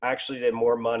I actually did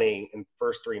more money in the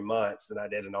first 3 months than I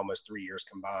did in almost 3 years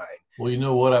combined. Well, you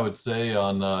know what I would say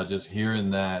on just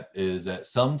hearing that is that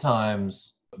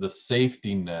sometimes the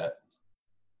safety net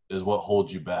is what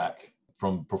holds you back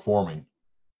from performing,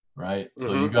 right?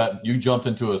 So Hmm. you jumped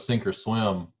into a sink or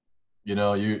swim.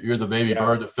 You're the baby Yeah,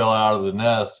 bird that fell out of the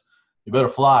nest. You better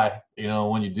fly.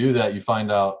 When you do that, you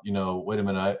find out, wait a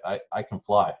minute, I can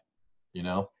fly, you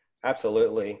know?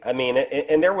 absolutely. I mean,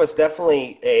 and there was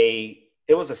definitely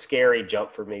it was a scary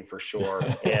jump for me for sure.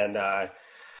 And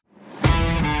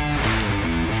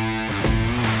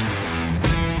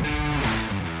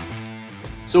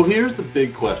So here's the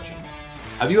big question.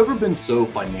 Have you ever been so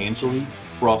financially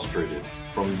frustrated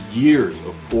from years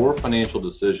of poor financial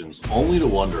decisions only to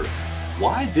wonder,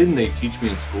 why didn't they teach me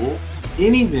in school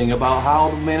anything about how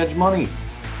to manage money?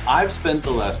 I've spent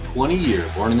the last 20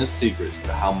 years learning the secrets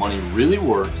to how money really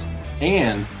works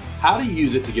and how to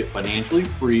use it to get financially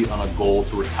free on a goal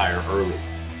to retire early.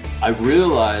 I've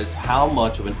realized how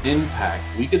much of an impact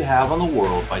we could have on the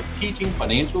world by teaching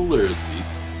financial literacy,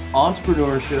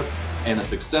 entrepreneurship, and a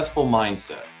successful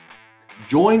mindset.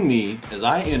 Join me as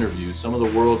I interview some of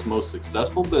the world's most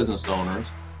successful business owners,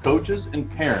 coaches, and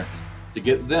parents to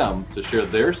get them to share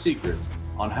their secrets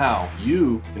on how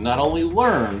you can not only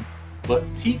learn, but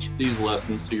teach these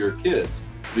lessons to your kids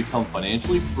to become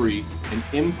financially free and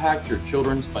impact your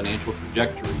children's financial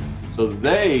trajectory so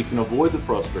they can avoid the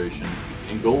frustration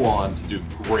and go on to do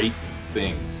great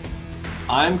things.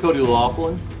 I'm Cody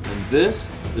Laughlin, and this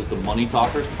is the Money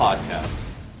Talkers Podcast.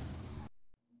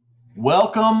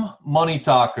 Welcome, Money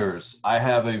Talkers. I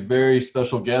have a very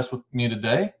special guest with me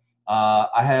today.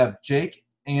 I have Jake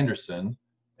Anderson,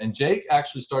 and Jake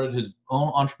actually started his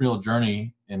own entrepreneurial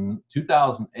journey in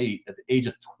 2008 at the age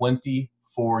of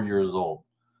 24 years old.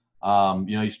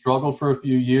 He struggled for a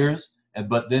few years,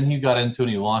 but then he got into it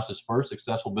and he launched his first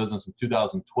successful business in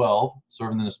 2012,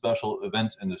 serving in the special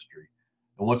events industry.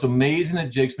 And what's amazing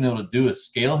that Jake's been able to do is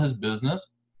scale his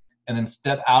business and then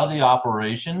step out of the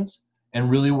operations and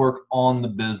really work on the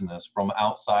business from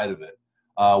outside of it,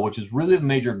 which is really a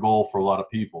major goal for a lot of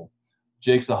people.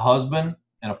 Jake's a husband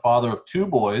and a father of 2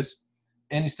 boys,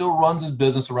 and he still runs his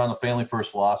business around the family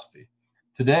first philosophy.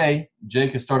 Today,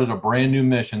 Jake has started a brand new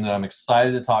mission that I'm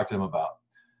excited to talk to him about.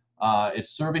 It's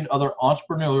serving other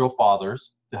entrepreneurial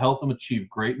fathers to help them achieve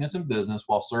greatness in business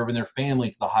while serving their family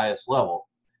to the highest level.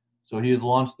 So he has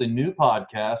launched a new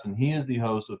podcast, and he is the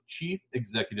host of Chief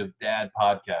Executive Dad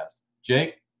Podcast.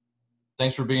 Jake,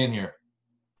 thanks for being here.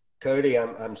 Cody,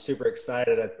 I'm super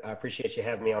excited. I appreciate you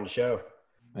having me on the show.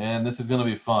 Man, this is going to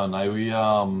be fun.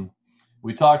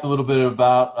 We talked a little bit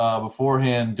about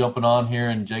beforehand jumping on here,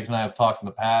 and Jake and I have talked in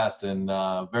the past, and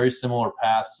very similar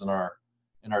paths in our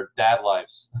dad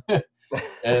lives,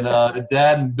 and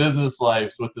dad and business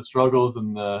lives with the struggles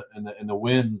and the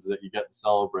wins that you get to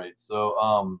celebrate. So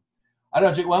I don't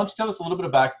know, Jake, why don't you tell us a little bit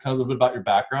about your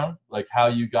background, like how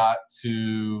you got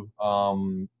to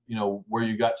where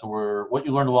you got to, what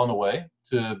you learned along the way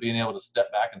to being able to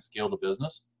step back and scale the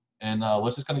business. And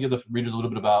let's just kind of give the readers a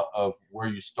little bit of where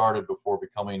you started before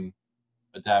becoming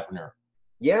a dadpreneur.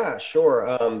 Yeah,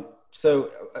 sure. So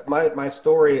my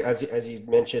story, as you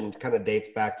mentioned, kind of dates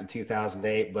back to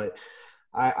 2008, but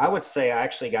I would say I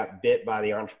actually got bit by the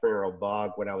entrepreneurial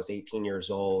bug when I was 18 years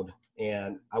old.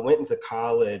 And I went into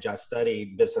college. I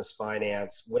studied business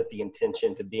finance with the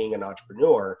intention to being an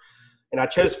entrepreneur. And I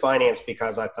chose finance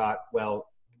because I thought, well,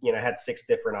 I had 6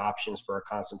 different options for a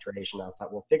concentration. I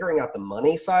thought, well, figuring out the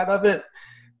money side of it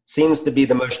seems to be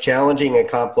the most challenging and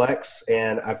complex.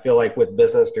 And I feel like with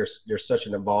business, there's such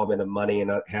an involvement of money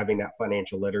and having that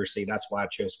financial literacy. That's why I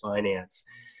chose finance.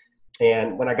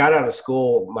 And when I got out of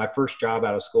school, my first job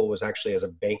out of school was actually as a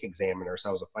bank examiner. So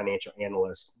I was a financial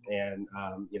analyst. And,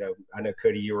 I know,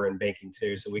 Cody, you were in banking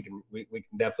too. So we can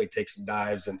definitely take some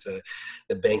dives into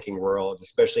the banking world,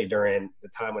 especially during the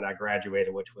time when I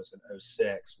graduated, which was in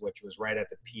 2006, which was right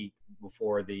at the peak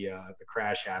before the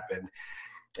crash happened.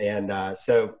 And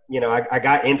I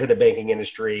got into the banking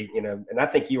industry, and I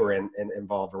think you were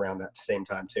involved around that same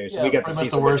time too. So we got to see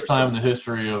the worst time in the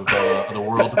history of the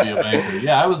world to be a banker.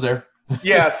 Yeah, I was there.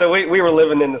 Yeah, so we were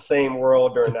living in the same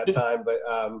world during that time. But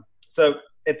so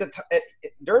at the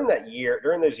during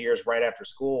those years right after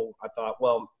school, I thought,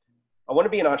 well, I want to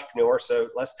be an entrepreneur, so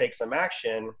let's take some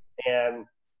action. And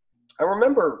I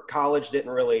remember college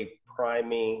didn't really prime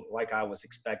me like I was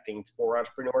expecting for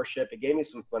entrepreneurship. It gave me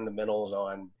some fundamentals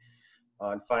on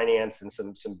finance and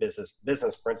some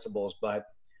business principles. But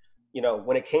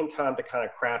when it came time to kind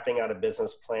of crafting out a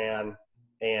business plan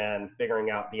and figuring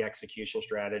out the execution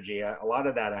strategy, a lot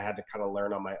of that I had to kind of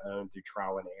learn on my own through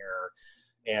trial and error.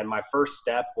 And my first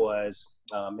step was,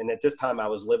 and at this time I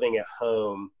was living at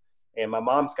home, and my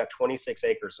mom's got 26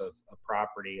 acres of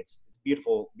property. It's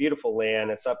beautiful, beautiful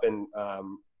land. It's up in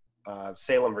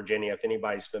Salem, Virginia. If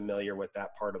anybody's familiar with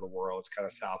that part of the world, it's kind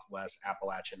of southwest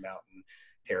Appalachian Mountain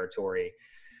territory.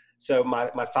 So my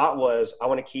thought was, I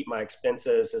want to keep my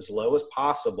expenses as low as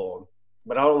possible,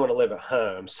 but I don't want to live at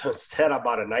home. So instead I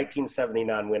bought a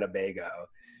 1979 Winnebago,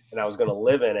 and I was going to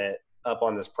live in it up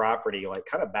on this property, like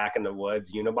kind of back in the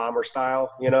woods, Unabomber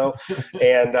style,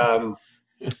 and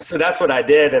so that's what I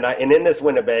did. And in this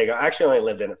Winnebago, I actually only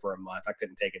lived in it for a month. I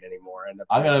couldn't take it anymore.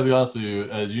 I got to be honest with you.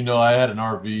 As you know, I had an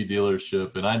RV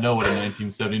dealership, and I know what a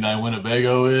 1979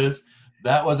 Winnebago is.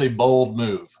 That was a bold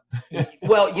move.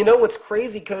 Well, you know what's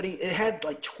crazy, Cody? It had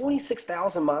like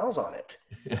 26,000 miles on it.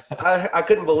 Yeah. I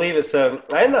couldn't believe it. So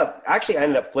I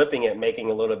ended up flipping it, making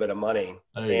a little bit of money.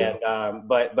 And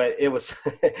but it was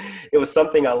it was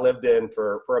something I lived in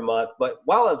for a month. But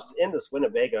while I was in this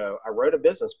Winnebago, I wrote a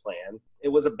business plan. It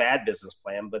was a bad business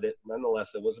plan, but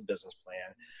nonetheless it was a business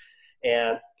plan.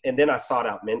 And then I sought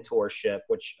out mentorship,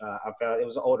 which I found it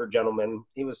was an older gentleman.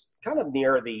 He was kind of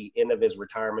near the end of his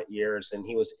retirement years, and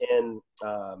he was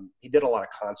he did a lot of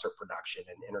concert production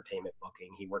and entertainment booking.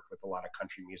 He worked with a lot of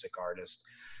country music artists.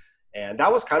 And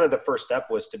that was kind of the first step,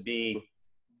 was to be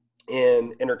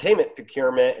in entertainment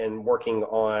procurement and working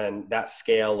on that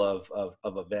scale of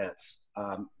events.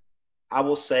 I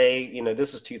will say,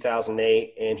 this is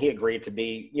 2008, and he agreed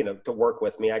to work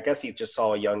with me. I guess he just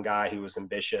saw a young guy who was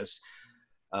ambitious.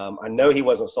 I know he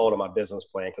wasn't sold on my business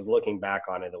plan, because looking back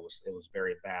on it, it was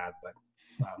very bad.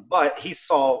 But he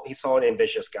saw an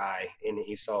ambitious guy, and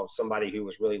he saw somebody who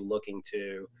was really looking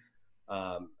to,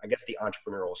 I guess, the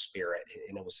entrepreneurial spirit,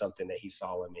 and it was something that he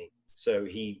saw in me. So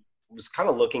he was kind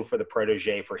of looking for the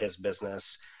protege for his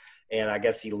business, and I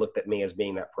guess he looked at me as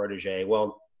being that protege.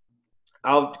 Well,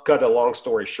 I'll cut a long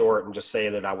story short and just say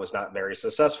that I was not very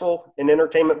successful in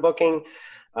entertainment booking.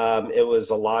 It was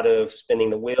a lot of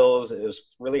spinning the wheels. It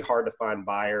was really hard to find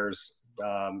buyers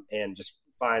and just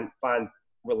find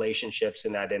relationships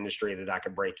in that industry that I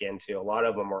could break into. A lot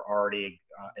of them are already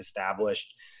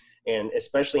established, and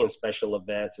especially in special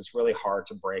events, it's really hard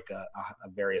to break a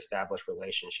very established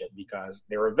relationship, because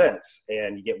they're events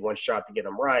and you get one shot to get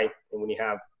them right. And when you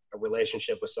have a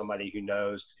relationship with somebody who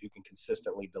knows, who can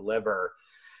consistently deliver,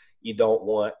 you don't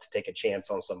want to take a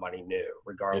chance on somebody new,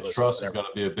 regardless. Trust is going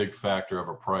to be a big factor of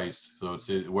a price. So it's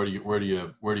where do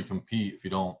you compete if you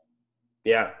don't?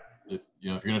 Yeah. If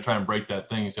you're going to try and break that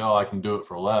thing, you say, "Oh, I can do it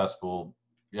for less." Well,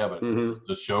 yeah, but is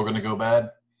the show going to go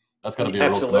bad? That's got to be a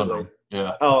real conundrum.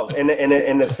 Yeah. Oh,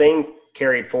 and the same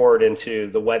carried forward into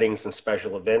the weddings and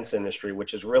special events industry,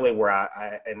 which is really where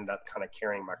I ended up kind of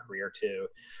carrying my career to.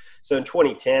 So in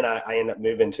 2010, I ended up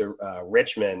moving to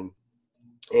Richmond,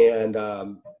 and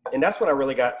that's when I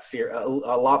really got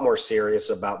a lot more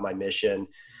serious about my mission,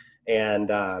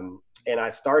 and I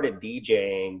started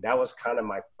DJing. That was kind of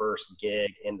my first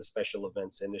gig in the special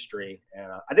events industry,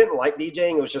 and I didn't like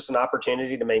DJing. It was just an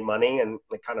opportunity to make money, and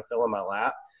it kind of fell in my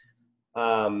lap.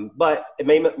 But it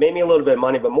made me a little bit of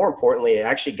money, but more importantly, it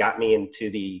actually got me into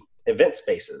the event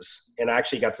spaces, and I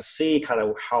actually got to see kind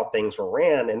of how things were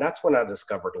ran. And that's when I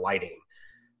discovered lighting.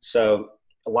 So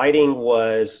lighting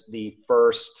was the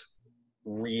first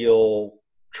real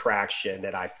traction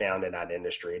that I found in that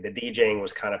industry. The DJing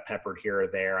was kind of peppered here or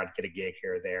there. I'd get a gig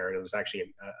here or there. And it was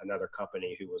actually another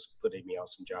company who was putting me on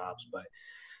some jobs,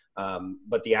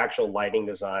 but the actual lighting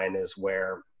design is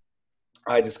where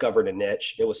I discovered a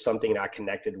niche. It was something that I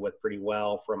connected with pretty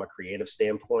well from a creative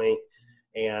standpoint.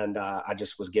 And I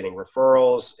just was getting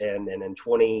referrals. And then in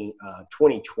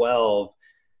 2012,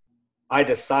 I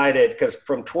decided, because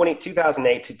from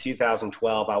 2008 to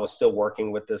 2012, I was still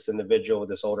working with this individual,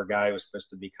 this older guy who was supposed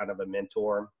to be kind of a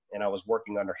mentor. And I was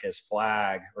working under his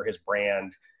flag, or his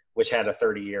brand, which had a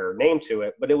 30-year name to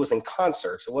it, but it was in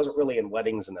concerts. It wasn't really in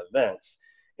weddings and events.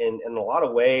 And in a lot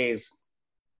of ways,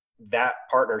 that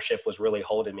partnership was really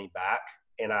holding me back.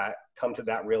 And I come to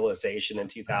that realization in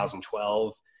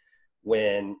 2012,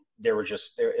 when it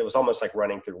was almost like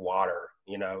running through water.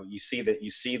 You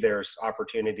see there's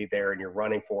opportunity there and you're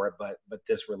running for it, but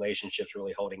this relationship's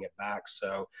really holding it back.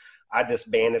 So I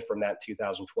disbanded from that in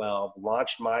 2012,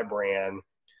 launched my brand,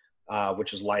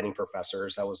 which was Lighting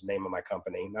Professors. That was the name of my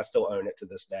company, and I still own it to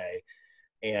this day.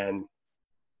 And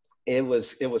it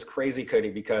was crazy, Cody,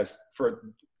 because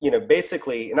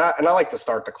basically, and I like to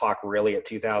start the clock really at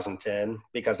 2010,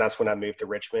 because that's when I moved to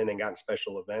Richmond and got in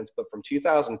special events. But from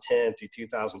 2010 to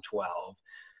 2012,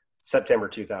 September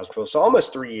 2012, so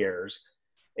almost 3 years,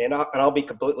 and I'll be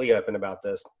completely open about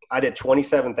this, I did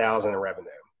 $27,000 in revenue.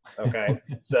 Okay.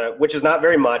 So, which is not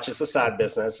very much. It's a side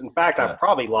business. In fact, I Yeah.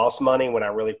 probably lost money when I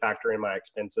really factor in my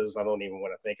expenses. I don't even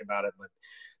want to think about it, but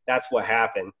that's what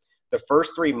happened. The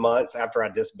first 3 months after I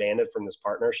disbanded from this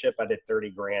partnership, I did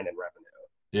 30 grand in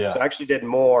revenue. So Yeah. I actually did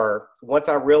more once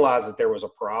I realized that there was a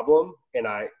problem and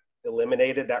I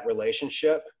eliminated that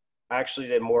relationship. I actually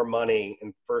did more money in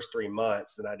the first 3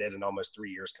 months than I did in almost 3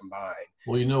 years combined.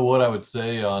 Well, you know what I would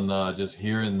say on just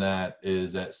hearing that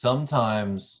is that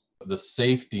sometimes the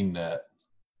safety net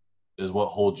is what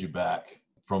holds you back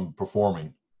from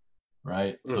performing,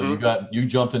 right? So Mm-hmm. you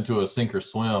jumped into a sink or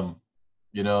swim.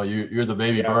 You're the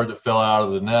baby Yeah, bird that fell out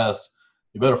of the nest.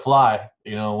 You better fly.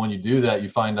 When you do that, you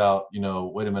find out,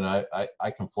 wait a minute,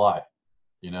 I can fly,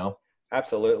 you know?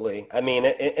 absolutely. I mean,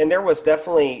 and there was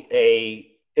definitely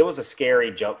it was a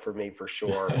scary jump for me for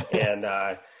sure. And,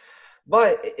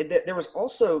 but there was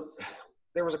also,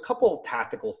 there was a couple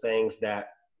tactical things that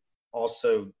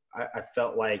also I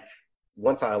felt like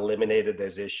once I eliminated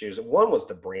those issues, one was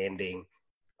the branding.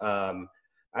 I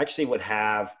actually would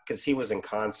have, because he was in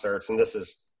concerts, and this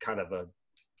is kind of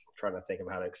trying to think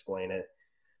of how to explain it.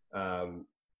 Um,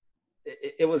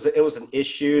 it was an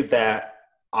issue that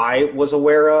I was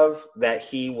aware of that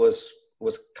he was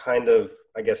kind of,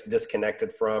 I guess,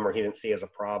 disconnected from, or he didn't see as a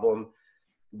problem.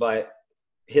 But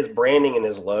his branding and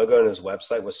his logo and his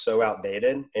website was so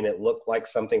outdated, and it looked like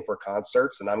something for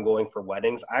concerts, and I'm going for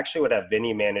weddings. I actually would have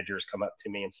venue managers come up to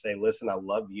me and say, listen, I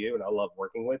love you and I love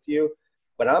working with you,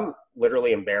 but I'm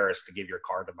literally embarrassed to give your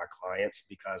card to my clients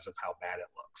because of how bad it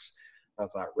looks. I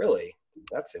thought, really?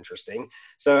 That's interesting.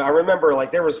 So I remember,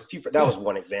 like, there was a few, that was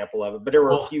one example of it, but there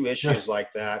were a Well, few issues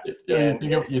like that. you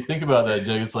And think about that,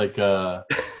 Jay. It's like, oh,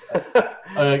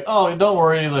 don't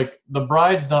worry. Like the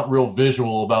bride's not real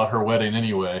visual about her wedding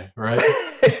anyway, right?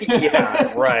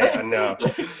 yeah, right. I know.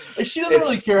 Like she doesn't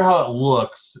really It's, care how it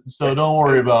looks, so don't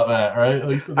worry about that, right?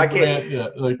 Like so the I can't, brand, yeah,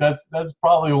 like that's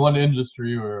probably one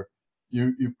industry where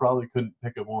you probably couldn't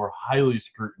pick a more highly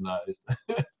scrutinized.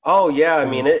 oh yeah, I Yeah.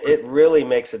 mean it really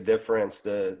makes a difference,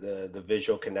 the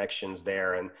visual connections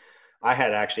there. And I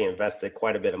had actually invested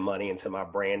quite a bit of money into my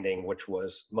branding, which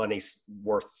was money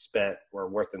worth spent or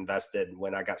worth invested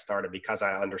when I got started, because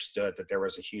I understood that there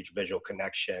was a huge visual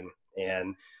connection,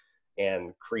 and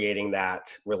creating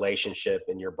that relationship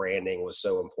in your branding was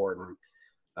so important.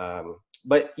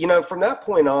 But from that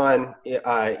point on,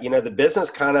 the business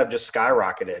kind of just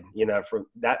skyrocketed. From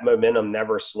that momentum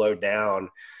never slowed down.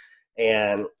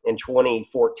 And in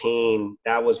 2014,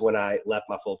 that was when I left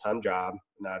my full-time job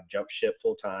and I jumped ship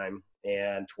full-time.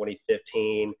 And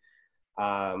 2015,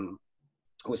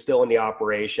 was still in the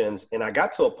operations. And I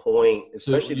got to a point,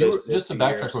 So especially you those were, just to two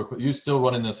backtrack years. real quick, you still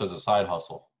running this as a side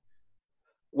hustle?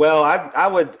 Well,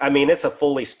 I mean, it's a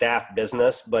fully staffed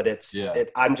business, but Yeah.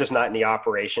 I'm just not in the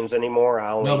operations anymore.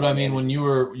 I No, only but I mean,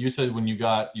 manage. you said when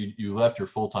you left your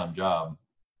full time job,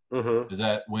 Mhm. is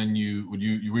that when were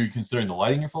you considering the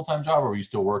lighting your full time job, or were you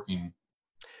still working?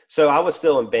 So I was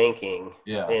still in banking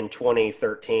Yeah. in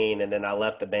 2013, and then I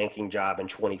left the banking job in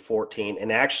 2014.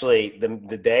 And actually,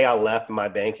 the day I left my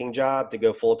banking job to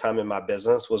go full time in my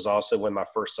business was also when my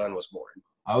first son was born.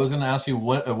 I was going to ask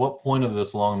you at what point of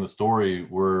this along the story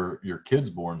were your kids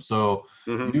born? So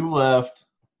Hmm. you left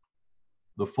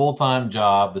the full time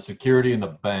job, the security in the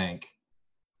bank,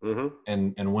 Hmm.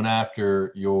 and went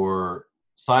after your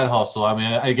side hustle. I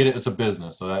mean, I get it; it's a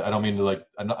business, so I don't mean to I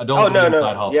don't Oh, believe no, in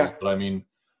side no, yeah, hustles, but I mean,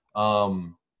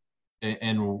 um,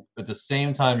 and at the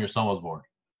same time, your son was born.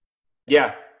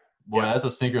 yeah, Boy, yeah. that's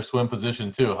a sink or swim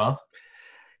position too, huh?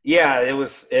 Yeah, it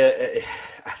was.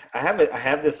 I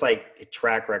have this like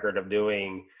track record of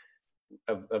doing.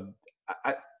 Of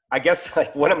I, I guess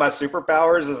like one of my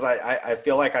superpowers is I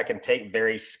feel like I can take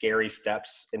very scary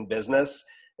steps in business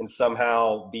and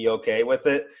somehow be okay with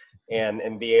it,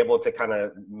 and be able to kind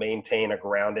of maintain a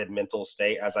grounded mental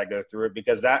state as I go through it,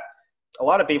 because that a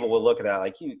lot of people will look at that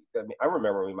like you. I mean, I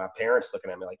remember my parents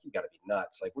looking at me like, you got to be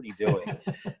nuts. Like, what are you doing?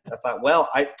 I thought, well,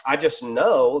 I just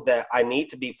know that I need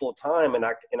to be full time, and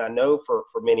I know for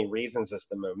many reasons it's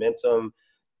the momentum.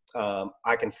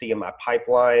 I can see in my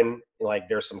pipeline, like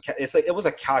there's some. It's like it was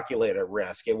a calculated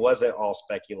risk. It wasn't all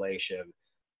speculation.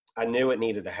 I knew it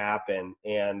needed to happen,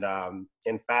 and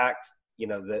in fact,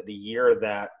 the year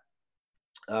that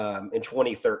in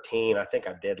 2013, I think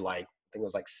I did like I think it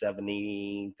was like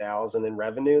 70,000 in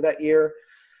revenue that year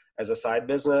as a side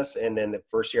business, and then the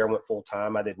first year I went full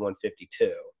time, I did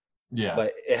 152. Yeah,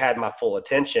 But it had my full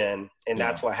attention, and yeah.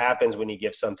 that's what happens when you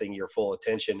give something your full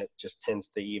attention. It just tends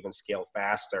to even scale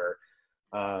faster.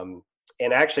 Um,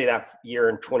 and actually, that year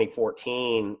in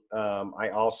 2014, I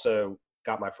also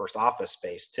got my first office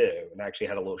space too, and actually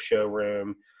had a little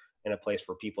showroom. and a place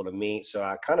for people to meet. So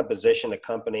I kind of positioned the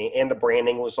company, and the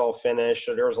branding was all finished.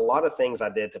 So there was a lot of things I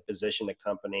did to position the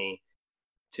company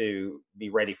to be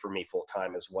ready for me full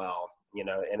time as well,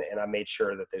 and I made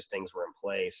sure that those things were in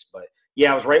place. But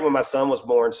yeah, I was right when my son was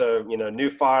born. So, new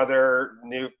father,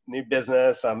 new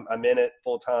business, I'm in it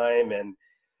full time. And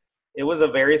it was a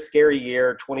very scary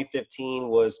year. 2015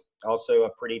 was also a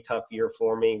pretty tough year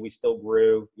for me. We still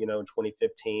grew, in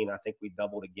 2015. I think we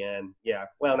doubled again. Yeah,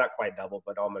 well, not quite doubled,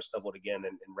 but almost doubled again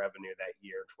in revenue that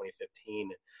year,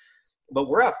 2015. But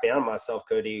where I found myself,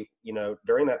 Cody,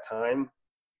 during that time,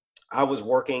 I was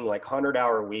working like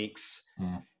 100-hour weeks.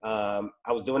 I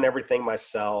was doing everything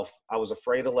myself. I was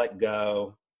afraid to let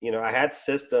go. I had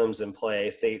systems in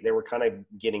place. They were kind of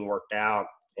getting worked out,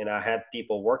 and I had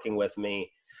people working with me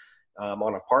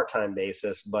on a part-time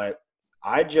basis, but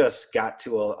I just got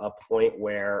to a point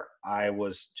where I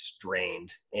was just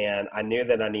drained, and I knew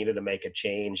that I needed to make a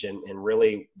change. And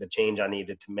really the change I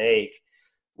needed to make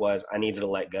was I needed to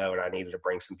let go, and I needed to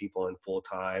bring some people in full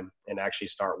time and actually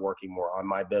start working more on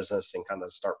my business and kind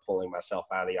of start pulling myself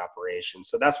out of the operation.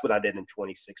 So that's what I did in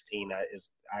 2016. I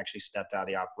actually stepped out of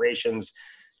the operations.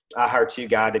 I hired two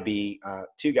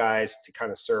guys to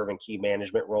kind of serve in key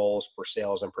management roles for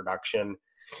sales and production.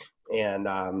 And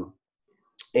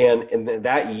in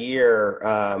that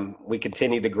year, we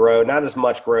continued to grow, not as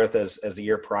much growth as the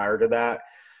year prior to that,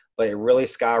 but it really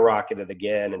skyrocketed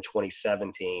again in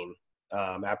 2017,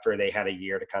 after they had a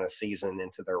year to kind of season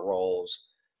into their roles.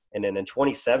 And then in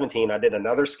 2017, I did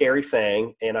another scary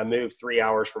thing, and I moved 3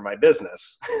 hours from my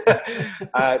business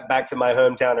back to my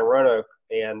hometown in Roanoke.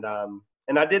 And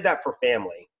I did that for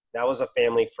family. That was a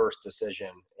family first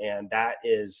decision. And that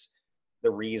is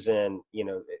the reason,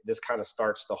 this kind of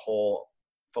starts the whole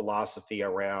philosophy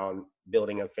around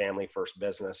building a family first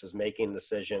business, is making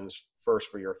decisions first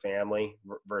for your family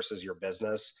versus your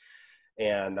business.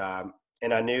 And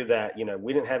I knew that,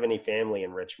 we didn't have any family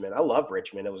in Richmond. I love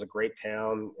Richmond. It was a great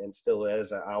town and still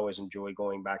is. I always enjoy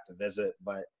going back to visit,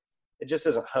 but it just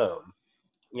isn't home.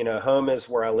 Home is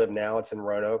where I live now. It's in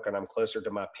Roanoke, and I'm closer to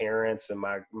my parents, and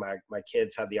my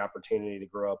kids have the opportunity to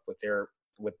grow up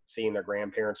with seeing their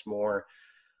grandparents more.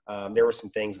 There were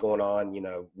some things going on,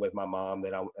 with my mom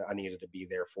that I needed to be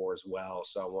there for as well.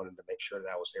 So I wanted to make sure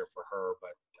that I was there for her,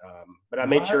 but I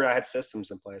made sure I had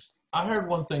systems in place. I heard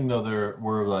one thing though, there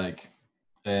were like,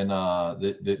 and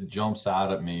that jumps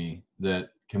out at me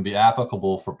that can be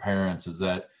applicable for parents, is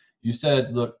that you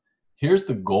said, look, here's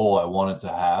the goal I wanted to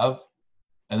have,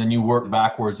 and then you work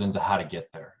backwards into how to get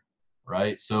there,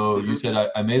 right? So you said,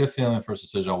 I made a family first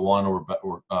decision. I want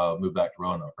to move back to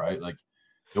Roanoke, right? Like,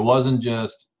 it wasn't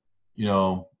just,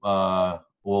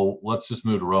 well, let's just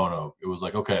move to Roanoke. It was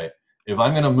like, okay, if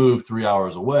I'm going to move 3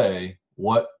 hours away,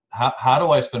 how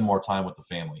do I spend more time with the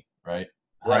family, right?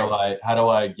 How do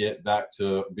I get back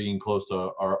to being close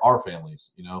to our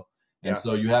families, And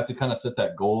so you have to kind of set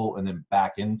that goal and then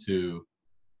back into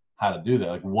how to do that.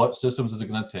 Like, what systems is it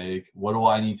going to take? What do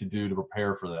I need to do to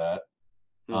prepare for that?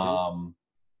 And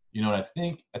I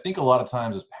think a lot of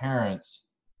times as parents,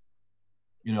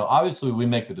 obviously we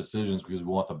make the decisions because we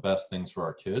want the best things for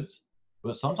our kids,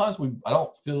 but sometimes I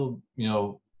don't feel,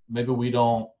 maybe we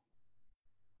don't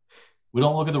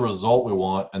look at the result we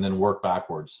want and then work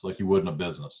backwards like you would in a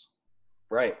business.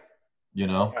 Right.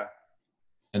 Yeah.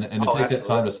 And to take absolutely. That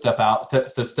time to step out,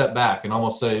 to step back and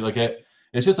almost say, like,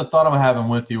 it's just a thought I'm having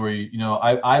with you where,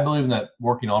 I believe in that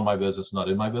working on my business, not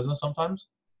in my business sometimes,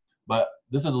 but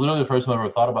this is literally the first time I've ever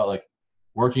thought about, like,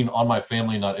 working on my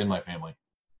family, not in my family.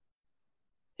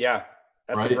 Yeah.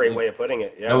 That's a great way of putting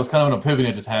it. Yeah. That was kind of an epiphany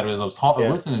I just had as I was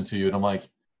listening to you, and I'm like,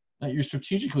 you're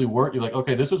strategically you're like,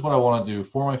 okay, this is what I want to do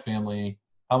for my family.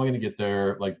 How am I going to get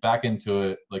there? Like, back into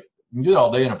it. Like, you can do it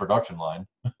all day in a production line,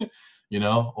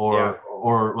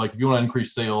 or like if you want to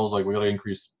increase sales, like we got to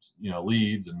increase,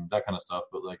 leads and that kind of stuff.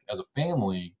 But like as a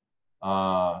family,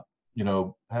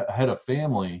 head of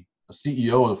family, a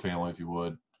CEO of the family, if you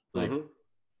would, like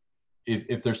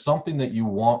if there's something that you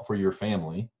want for your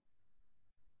family,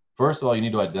 first of all, you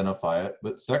need to identify it.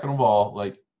 But second of all,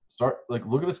 like,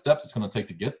 look at the steps it's going to take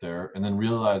to get there, and then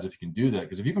realize if you can do that.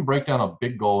 Because if you can break down a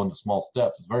big goal into small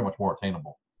steps, it's very much more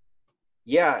attainable.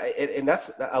 Yeah. And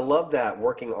I love that,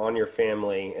 working on your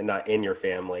family and not in your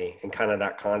family, and kind of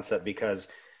that concept, because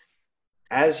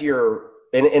as you're,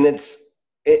 and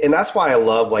that's why I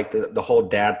love like the whole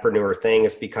dadpreneur thing,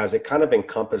 is because it kind of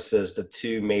encompasses the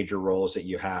two major roles that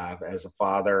you have as a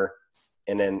father.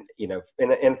 And then,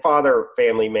 and father,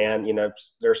 family man,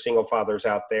 there are single fathers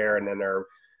out there, and then there are,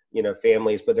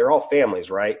 families, but they're all families,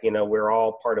 right? We're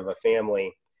all part of a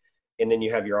family. And then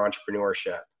you have your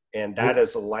entrepreneurship. And that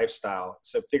is a lifestyle.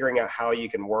 So figuring out how you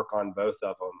can work on both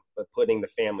of them, but putting the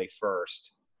family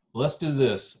first. Let's do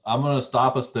this. I'm going to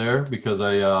stop us there because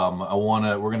we're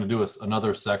going to do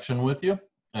another section with you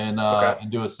and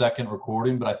do a second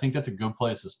recording. But I think that's a good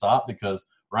place to stop, because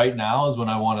right now is when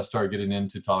I want to start getting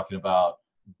into talking about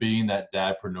being that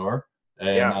dadpreneur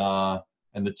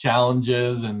and the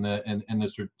challenges and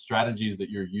the strategies that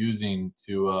you're using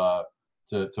to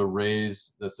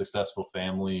raise a successful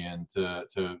family and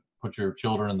to put your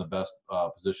children in the best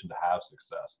position to have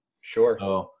success. Sure.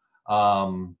 So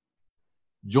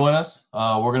join us.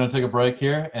 We're going to take a break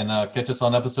here and catch us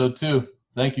on episode 2.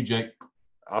 Thank you, Jake.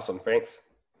 Awesome. Thanks.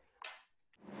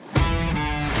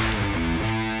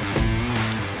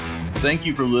 Thank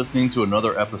you for listening to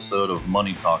another episode of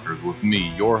Money Talkers with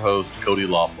me, your host, Cody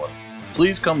Loeffler.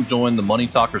 Please come join the Money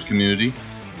Talkers community.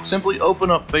 Simply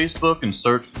open up Facebook and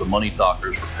search for the Money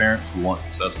Talkers for parents who want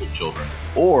successful children.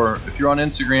 Or if you're on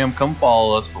Instagram, come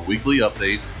follow us for weekly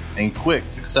updates and quick,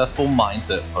 successful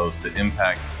mindset posts to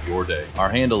impact your day. Our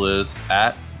handle is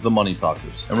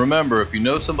 @TheMoneyTalkers. And remember, if you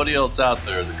know somebody else out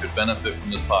there that could benefit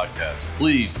from this podcast,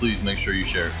 please make sure you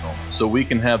share it to them so we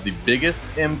can have the biggest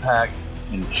impact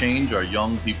and change our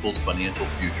young people's financial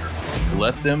future.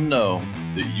 Let them know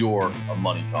that you're a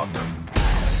money talker.